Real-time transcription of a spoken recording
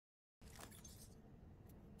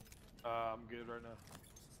I'm good right now.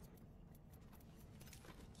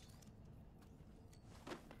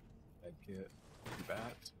 Head kit.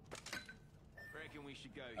 Bat. Reckon we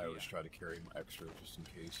should go I here. always try to carry my extra just in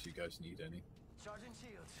case you guys need any. Sergeant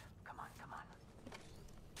Shields, come on, come on.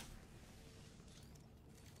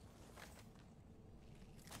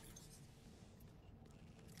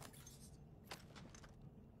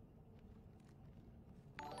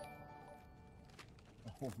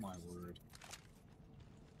 Oh my word.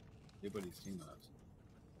 Anybody's seen that?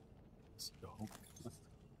 Scope.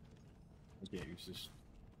 I can't use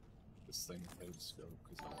this thing without a scope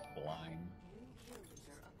because I'm blind. New kill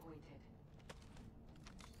leader appointed.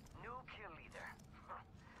 New kill leader.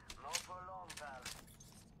 Not for long, pal.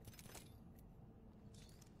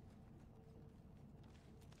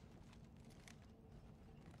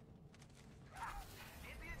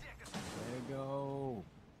 Hit the ejector. There you go.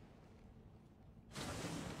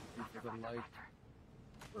 Thank you for the like.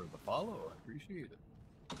 Or the follow, I appreciate it.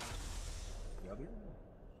 The other?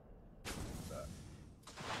 That.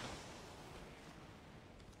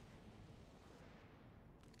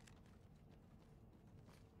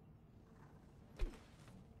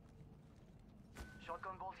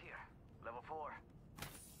 Shotgun bolt here. Level 4.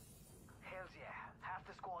 Hells yeah. Half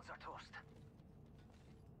the squads are toast.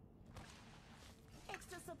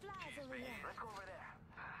 Extra supplies over here. Let's go over there.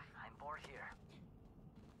 I'm bored here.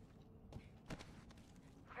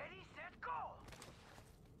 Ready, set, go!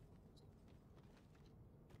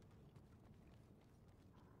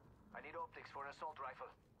 I need optics for an assault rifle.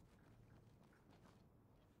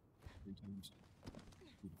 3 times.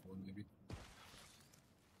 2 to 4 maybe.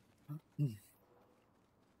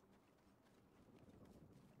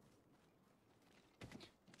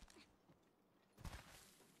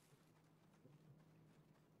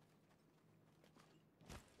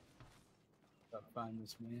 Gotta find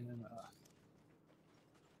this man.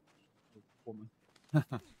 Woman.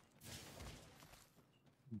 Havoc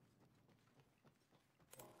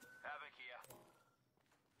here.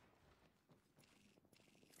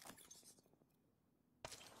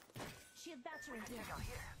 Shield battery here. Down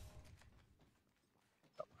here.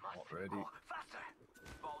 Already. Oh, faster!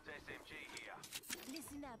 Bolt SMG here.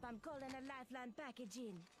 Listen up, I'm calling a lifeline package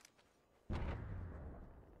in.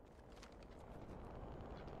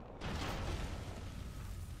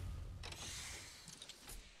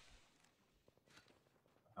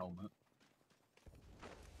 Helmet.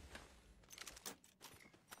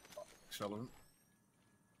 Accelerant.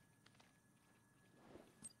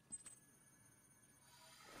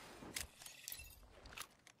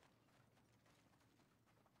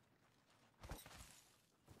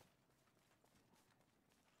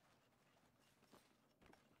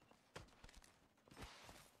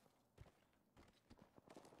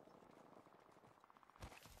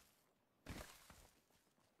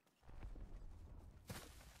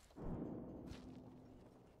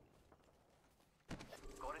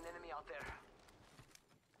 Got an enemy out there.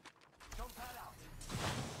 Jump pad out.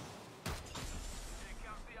 Here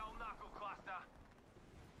comes the old knuckle cluster.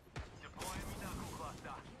 Deploying me knuckle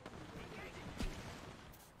cluster.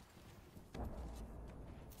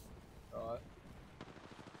 Alright.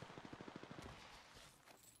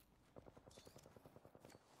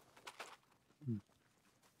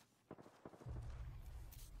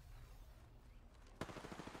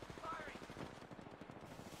 Firing!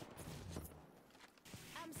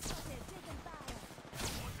 I'm spotted, taking fire.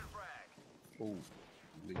 Watch your frag. Oh.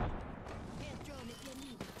 Leave. Air drone if you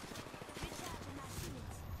need it. Recharging my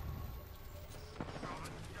shields.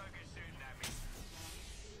 Joker's shooting at me.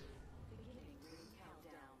 Beginning ring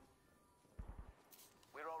countdown.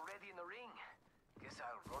 We're already in the ring. Guess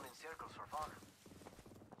I'll run in circles for fun.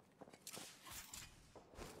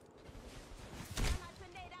 I'm a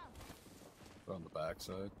tornado. On the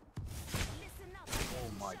backside. Listen up. Oh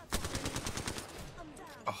my. I'm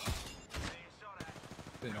down. Oh, Being shot at.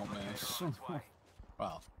 they don't miss.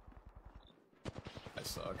 Wow. I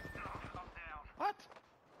suck. I'm down. What?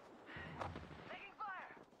 Taking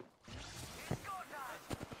fire! It's go time!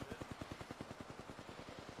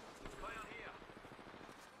 Clear here.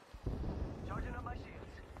 Charging up my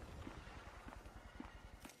shields.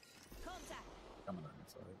 Contact. Coming on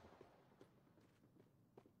inside.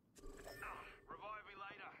 Revive me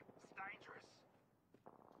later. It's dangerous.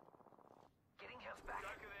 Getting health back.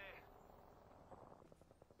 Joker there.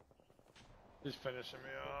 He's finishing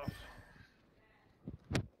me off.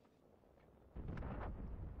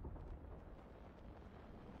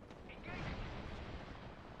 Engaging!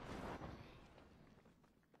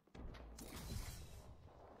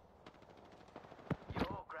 Yo,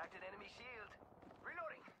 cracked an enemy shield.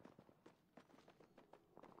 Reloading.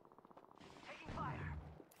 Taking fire.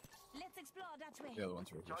 explore that way. The other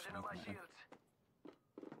one's right here. Charging on my sniping at me.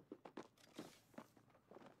 shields.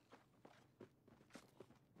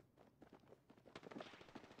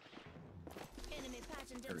 Enemy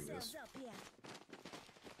patching There he themselves is. up here.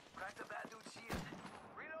 Crack the bad dude's shield.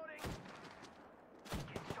 Reloading.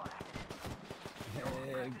 Getting shot at.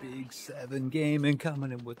 Hey, Big 7 Gaming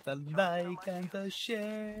coming in with the like and the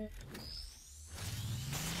share.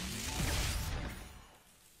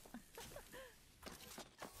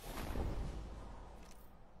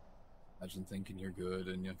 Imagine thinking you're good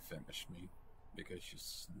and you finish me because you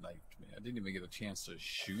sniped me. I didn't even get a chance to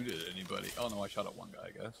shoot at anybody. Oh no, I shot at one guy,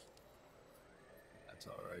 I guess. That's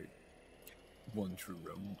alright. One true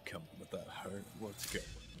road coming with that heart. What's going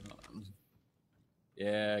on?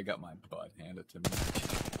 Yeah, I got my butt handed to me.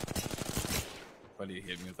 Buddy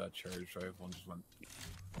hit me with that charge rifle and just went.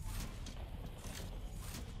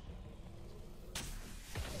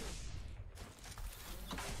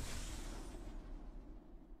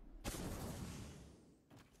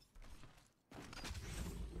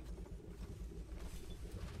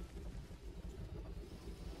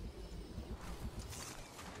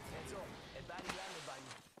 Heads up. A body landed by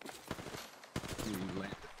me. He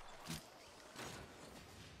landed.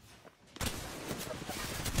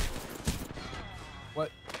 What?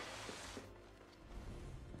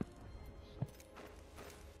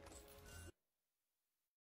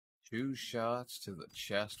 Two shots to the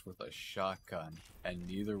chest with a shotgun, and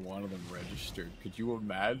neither one of them registered. Could you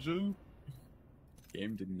imagine?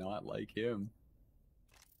 Game did not like him.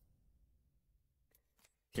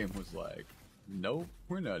 Game was like, nope,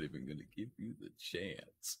 we're not even gonna give you the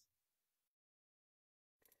chance.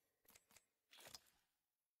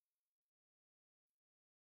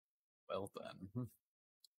 Well then.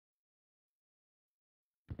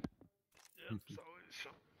 Yep, it's always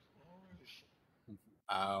something. Always.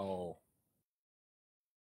 Ow.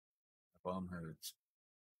 My bum hurts.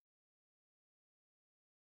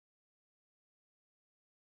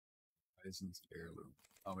 Horizon's heirloom.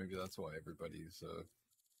 Oh, maybe that's why everybody's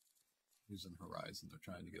using Horizon. They're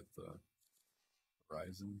trying to get the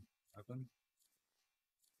Horizon weapon.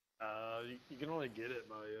 You can only get it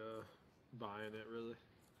by buying it, really.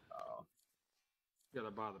 Oh, You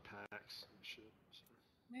gotta buy the packs and shit. So.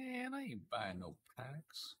 man, I ain't buying no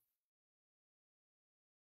packs.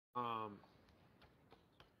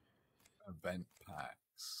 Event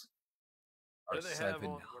packs are What do they have 7.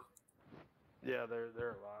 on? Yeah,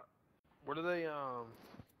 they're a lot. What are they?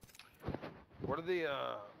 What are the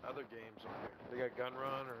other games on here? They got Gun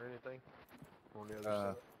Run or anything on the other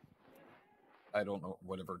side? I don't know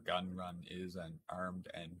whatever Gun Run is, and Armed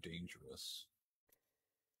and Dangerous.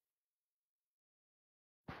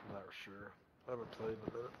 Not sure. I haven't played in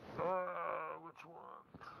a minute. Which one?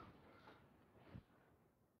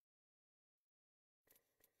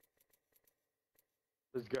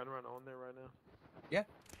 Is Gun Run on there right now? Yeah.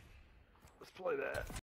 Let's play that.